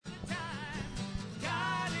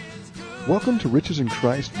Welcome to Riches in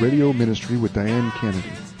Christ Radio Ministry with Diane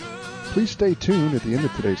Kennedy. Please stay tuned at the end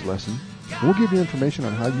of today's lesson. We'll give you information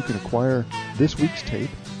on how you can acquire this week's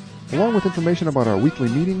tape, along with information about our weekly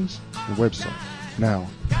meetings and website. Now,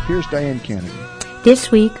 here's Diane Kennedy.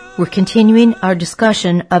 This week, we're continuing our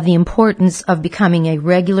discussion of the importance of becoming a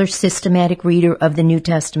regular systematic reader of the New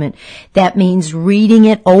Testament. That means reading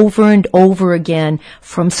it over and over again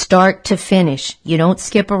from start to finish. You don't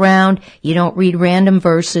skip around. You don't read random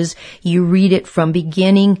verses. You read it from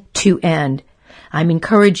beginning to end. I'm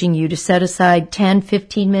encouraging you to set aside 10,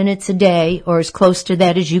 15 minutes a day, or as close to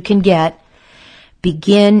that as you can get.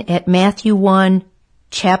 Begin at Matthew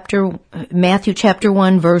chapter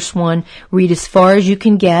 1, verse 1. Read as far as you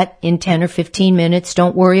can get in 10 or 15 minutes.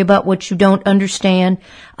 Don't worry about what you don't understand.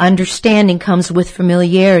 Understanding comes with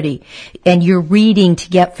familiarity, and you're reading to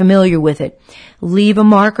get familiar with it. Leave a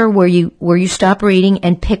marker where you stop reading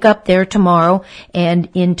and pick up there tomorrow. And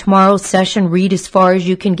in tomorrow's session, read as far as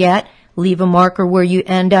you can get. Leave a marker where you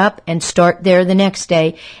end up and start there the next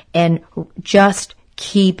day, and just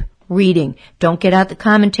keep reading. Don't get out the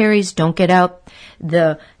commentaries. Don't get out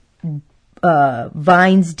the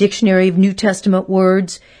Vine's Dictionary of New Testament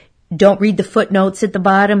Words. Don't read the footnotes at the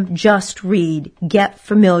bottom. Just read. Get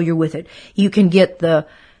familiar with it. You can get the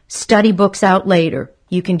study books out later.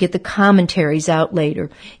 You can get the commentaries out later.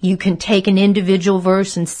 You can take an individual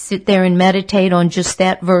verse and sit there and meditate on just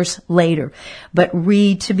that verse later. But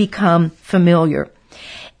read to become familiar.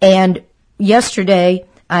 And yesterday,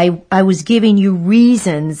 I was giving you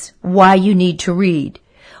reasons why you need to read.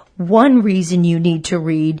 One reason you need to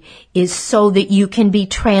read is so that you can be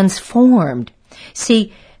transformed.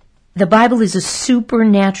 See, the Bible is a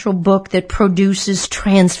supernatural book that produces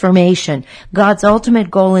transformation. God's ultimate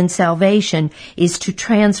goal in salvation is to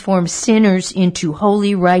transform sinners into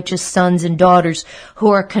holy, righteous sons and daughters who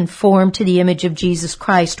are conformed to the image of Jesus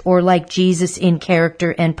Christ, or like Jesus in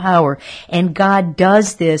character and power. And God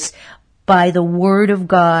does this by the Word of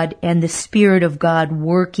God and the Spirit of God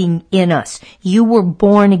working in us. You were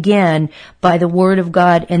born again by the Word of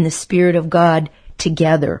God and the Spirit of God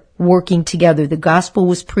together, working together. The gospel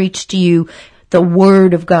was preached to you. The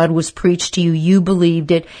Word of God was preached to you. You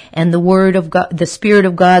believed it. And the Word of God, the Spirit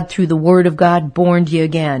of God through the Word of God born you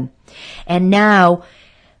again. And now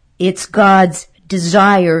it's God's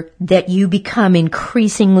desire that you become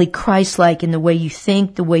increasingly Christ-like in the way you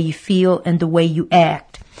think, the way you feel, and the way you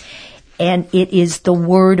act. And it is the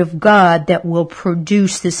Word of God that will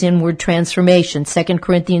produce this inward transformation. 2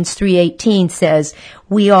 Corinthians 3:18 says,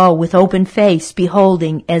 "We all, with open face,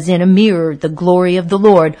 beholding as in a mirror the glory of the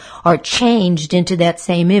Lord, are changed into that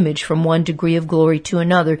same image from one degree of glory to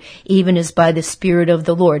another, even as by the Spirit of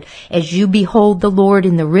the Lord." As you behold the Lord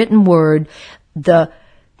in the written Word, the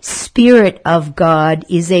Spirit of God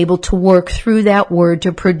is able to work through that Word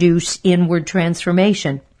to produce inward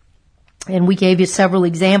transformation. And we gave you several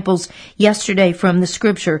examples yesterday from the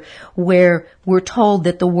Scripture where we're told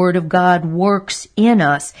that the Word of God works in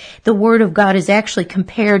us. The Word of God is actually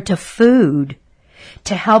compared to food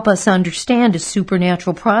to help us understand a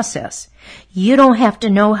supernatural process. You don't have to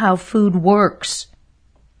know how food works,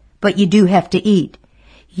 but you do have to eat.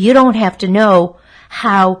 You don't have to know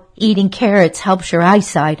how eating carrots helps your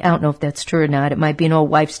eyesight. I don't know if that's true or not. It might be an old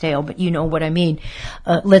wives' tale, but you know what I mean.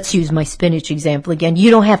 Let's use my spinach example again. You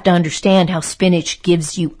don't have to understand how spinach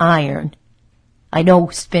gives you iron. I know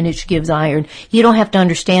spinach gives iron. You don't have to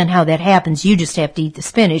understand how that happens. You just have to eat the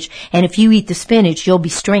spinach. And if you eat the spinach, you'll be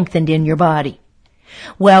strengthened in your body.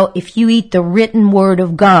 Well, if you eat the written Word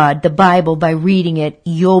of God, the Bible, by reading it,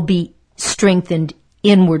 you'll be strengthened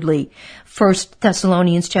inwardly. 1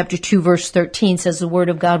 Thessalonians chapter 2 verse 13 says the Word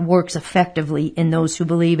of God works effectively in those who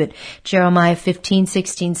believe it. Jeremiah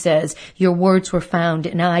 15:16 says, "Your words were found,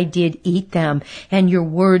 and I did eat them, and your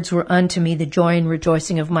words were unto me the joy and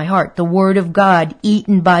rejoicing of my heart." The Word of God,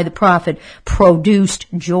 eaten by the prophet, produced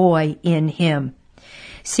joy in him.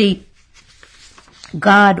 See,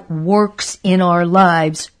 God works in our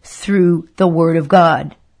lives through the Word of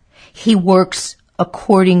God. He works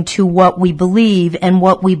according to what we believe, and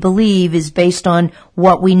what we believe is based on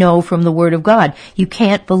what we know from the Word of God. You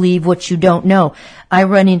can't believe what you don't know. I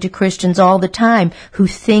run into Christians all the time who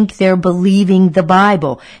think they're believing the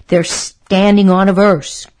Bible. They're standing on a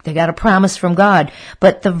verse. They got a promise from God,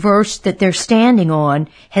 but the verse that they're standing on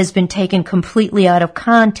has been taken completely out of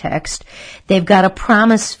context. They've got a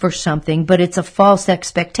promise for something, but it's a false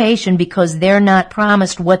expectation because they're not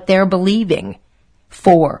promised what they're believing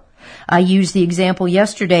for. I used the example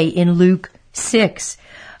yesterday in Luke 6,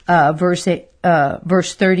 verse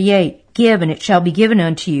 38. "Give, and it shall be given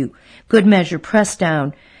unto you. Good measure, pressed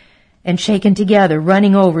down, and shaken together,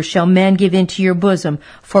 running over, shall men give into your bosom.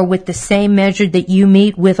 For with the same measure that you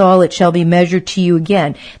meet withal, it shall be measured to you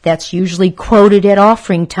again. That's usually quoted at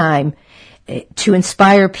offering time to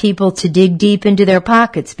inspire people to dig deep into their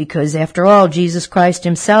pockets, because after all, Jesus Christ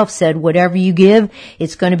himself said, whatever you give,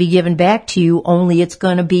 it's going to be given back to you, only it's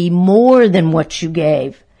going to be more than what you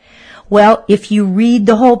gave. Well, if you read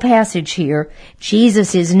the whole passage here,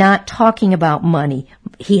 Jesus is not talking about money.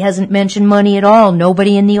 He hasn't mentioned money at all.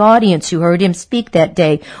 Nobody in the audience who heard him speak that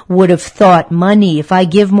day would have thought, money, if I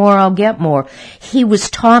give more, I'll get more. He was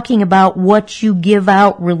talking about what you give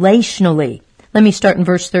out relationally. Let me start in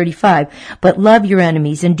verse 35. But love your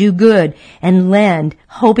enemies and do good and lend,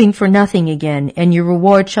 hoping for nothing again, and your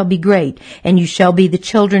reward shall be great, and you shall be the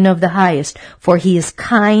children of the highest, for he is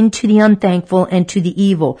kind to the unthankful and to the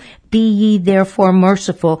evil. Be ye therefore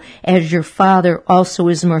merciful, as your Father also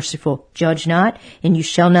is merciful. Judge not, and you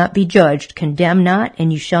shall not be judged. Condemn not,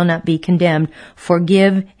 and you shall not be condemned.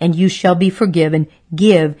 Forgive, and you shall be forgiven.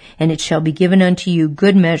 Give, and it shall be given unto you.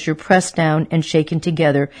 Good measure, pressed down and shaken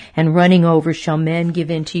together, and running over shall men give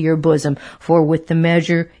into your bosom. For with the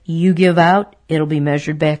measure you give out, it'll be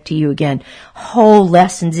measured back to you again. Whole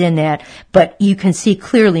lessons in that, but you can see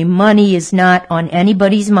clearly money is not on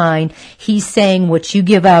anybody's mind. He's saying what you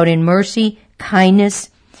give out in mercy, kindness,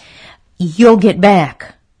 you'll get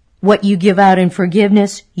back. What you give out in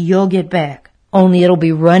forgiveness, you'll get back. Only it'll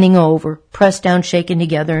be running over, pressed down, shaken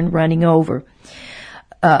together, and running over.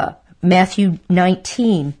 Matthew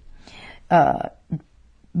 19,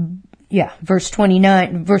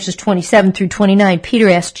 verses 27 through 29, Peter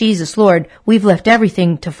asked Jesus, Lord, we've left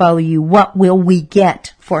everything to follow you. What will we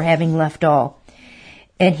get for having left all?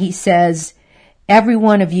 And he says, every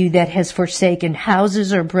one of you that has forsaken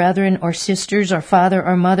houses or brethren or sisters or father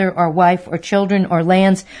or mother or wife or children or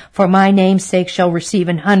lands for my name's sake shall receive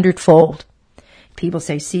 100-fold. People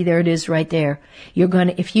say, see, there it is right there.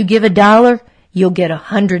 If you give $1, you'll get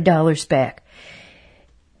 $100 back.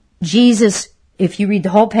 Jesus, if you read the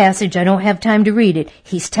whole passage, I don't have time to read it,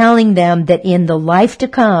 he's telling them that in the life to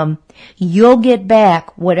come, you'll get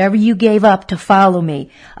back whatever you gave up to follow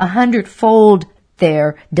me. 100-fold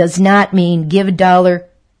there does not mean give $1,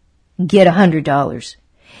 get $100.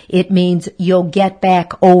 It means you'll get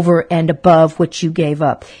back over and above what you gave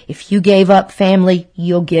up. If you gave up family,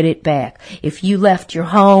 you'll get it back. If you left your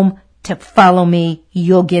home to follow me,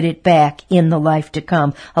 you'll get it back in the life to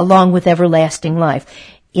come, along with everlasting life.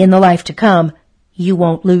 In the life to come, you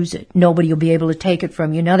won't lose it. Nobody will be able to take it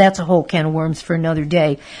from you. Now that's a whole can of worms for another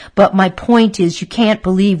day. But my point is you can't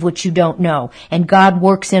believe what you don't know. And God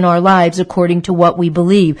works in our lives according to what we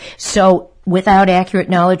believe. So without accurate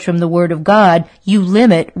knowledge from the Word of God, you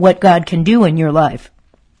limit what God can do in your life.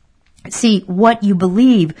 See, what you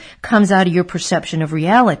believe comes out of your perception of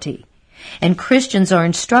reality. And Christians are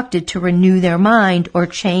instructed to renew their mind or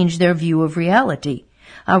change their view of reality.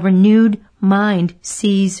 A renewed mind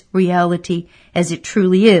sees reality as it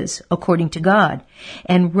truly is, according to God.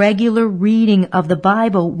 And regular reading of the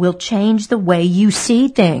Bible will change the way you see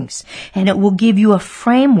things, and it will give you a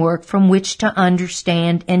framework from which to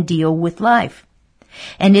understand and deal with life.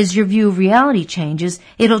 And as your view of reality changes,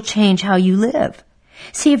 it'll change how you live.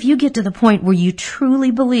 See, if you get to the point where you truly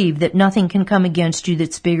believe that nothing can come against you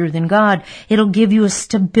that's bigger than God, it'll give you a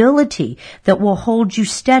stability that will hold you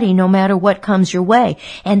steady no matter what comes your way.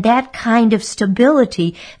 And that kind of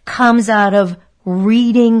stability comes out of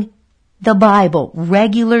reading the Bible,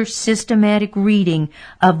 regular systematic reading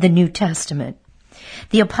of the New Testament.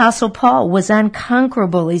 The Apostle Paul was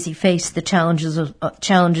unconquerable as he faced the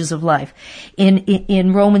challenges of life.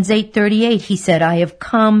 In Romans 8:38, he said, I have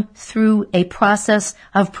come through a process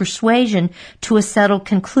of persuasion to a settled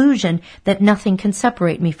conclusion that nothing can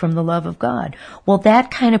separate me from the love of God. Well,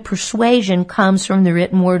 that kind of persuasion comes from the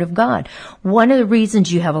written Word of God. One of the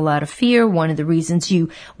reasons you have a lot of fear, one of the reasons you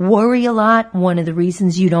worry a lot, one of the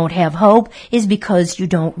reasons you don't have hope is because you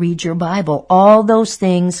don't read your Bible. All those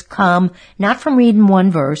things come not from reading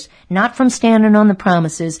one verse, not from standing on the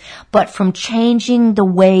promises, but from changing the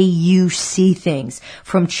way you see things,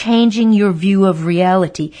 from changing your view of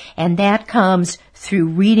reality. And that comes through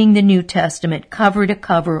reading the New Testament cover to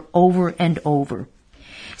cover, over and over.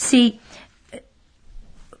 See,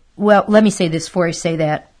 well, let me say this before I say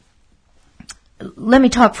that. Let me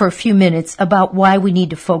talk for a few minutes about why we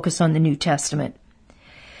need to focus on the New Testament.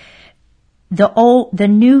 The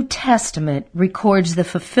New Testament records the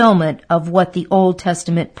fulfillment of what the Old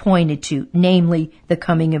Testament pointed to, namely the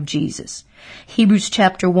coming of Jesus. Hebrews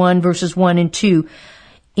chapter 1, verses 1 and 2.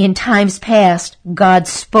 In times past, God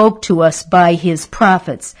spoke to us by His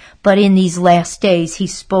prophets, but in these last days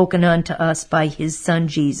he's spoken unto us by his Son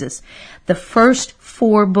Jesus. The first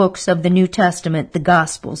 4 books of the New Testament, the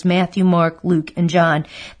Gospels, Matthew, Mark, Luke, and John,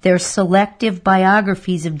 they're selective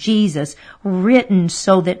biographies of Jesus written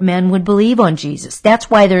so that men would believe on Jesus. That's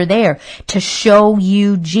why they're there, to show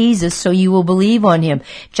you Jesus so you will believe on him.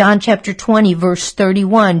 John chapter 20, verse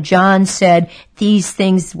 31, John said, these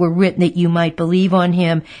things were written that you might believe on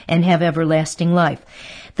him and have everlasting life.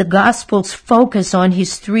 The Gospels focus on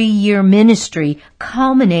his 3-year ministry,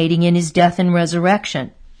 culminating in his death and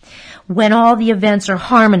resurrection. When all the events are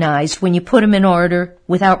harmonized, when you put them in order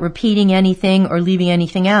without repeating anything or leaving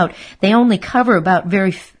anything out, they only cover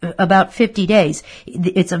about 50 days.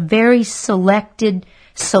 It's a very selective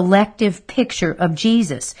picture of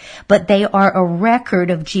Jesus, but they are a record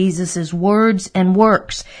of Jesus' words and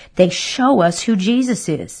works. They show us who Jesus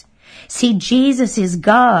is. See, Jesus is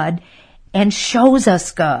God and shows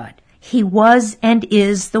us God. He was and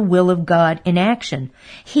is the will of God in action.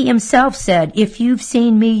 He himself said, if you've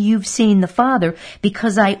seen me, you've seen the Father,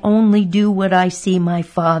 because I only do what I see my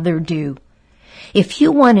Father do. If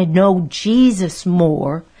you want to know Jesus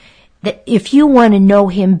more, if you want to know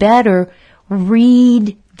him better,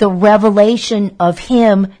 read the revelation of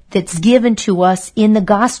him that's given to us in the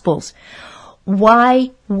Gospels. Why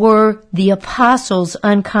were the apostles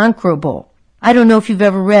unconquerable? I don't know if you've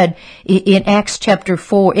ever read in Acts chapter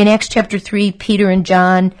 4. In Acts chapter 3, Peter and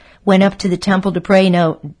John went up to the temple to pray.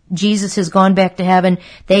 Now, Jesus has gone back to heaven.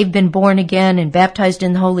 They've been born again and baptized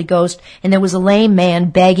in the Holy Ghost. And there was a lame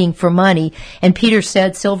man begging for money. And Peter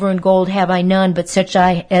said, silver and gold have I none, but such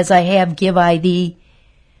as I have give I thee.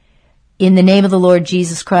 In the name of the Lord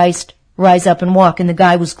Jesus Christ, rise up and walk. And the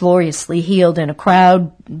guy was gloriously healed, and a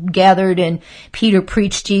crowd gathered, and Peter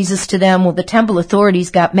preached Jesus to them. Well, the temple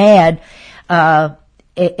authorities got mad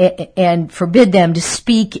and forbid them to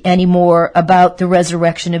speak anymore about the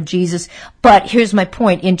resurrection of Jesus. But here's my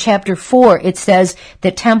point. In chapter 4, it says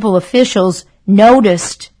the temple officials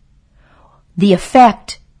noticed the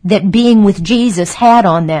effect that being with Jesus had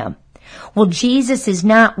on them. Well, Jesus is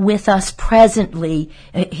not with us presently.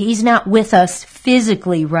 He's not with us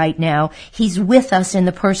physically right now. He's with us in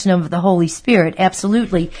the person of the Holy Spirit,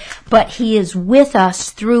 absolutely. But he is with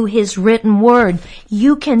us through his written word.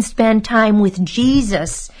 You can spend time with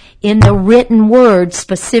Jesus in the written word,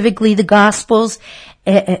 specifically the Gospels.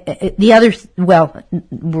 We're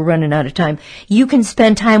running out of time. You can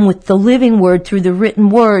spend time with the living word through the written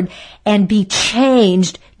word and be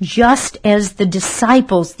changed just as the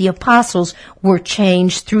disciples, the apostles, were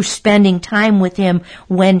changed through spending time with him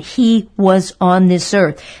when he was on this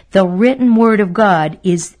earth. The written word of God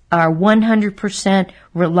is our 100%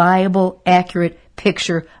 reliable, accurate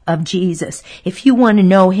picture of Jesus. If you want to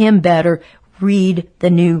know him better, read the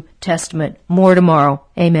New Testament. More tomorrow.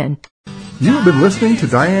 Amen. You have been listening to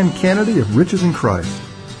Diane Kennedy of Riches in Christ.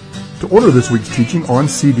 To order this week's teaching on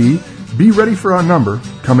CD, be ready for our number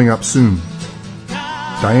coming up soon.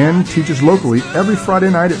 Diane teaches locally every Friday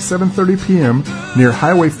night at 7:30 p.m. near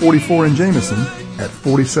Highway 44 in Jameson at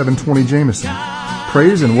 4720 Jameson.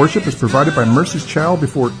 Praise and worship is provided by Mercy's Child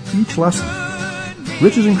before each lesson.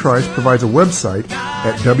 Riches in Christ provides a website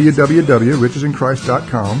at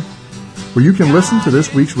www.richesinChrist.com where you can listen to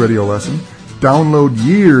this week's radio lesson, download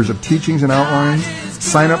years of teachings and outlines,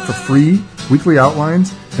 sign up for free weekly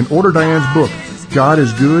outlines, and order Diane's book, God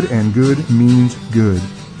is Good and Good Means Good.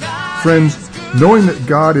 Friends, knowing that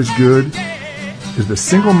God is good is the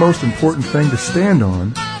single most important thing to stand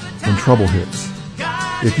on when trouble hits.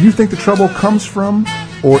 If you think the trouble comes from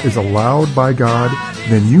or is allowed by God,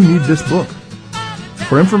 then you need this book.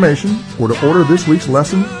 For information or to order this week's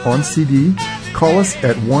lesson on CD, call us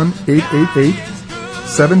at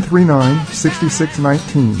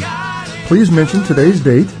 1-888-739-6619. Please mention today's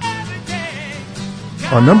date.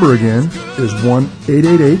 Our number again is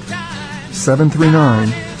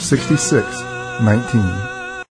 1-888-739-6619.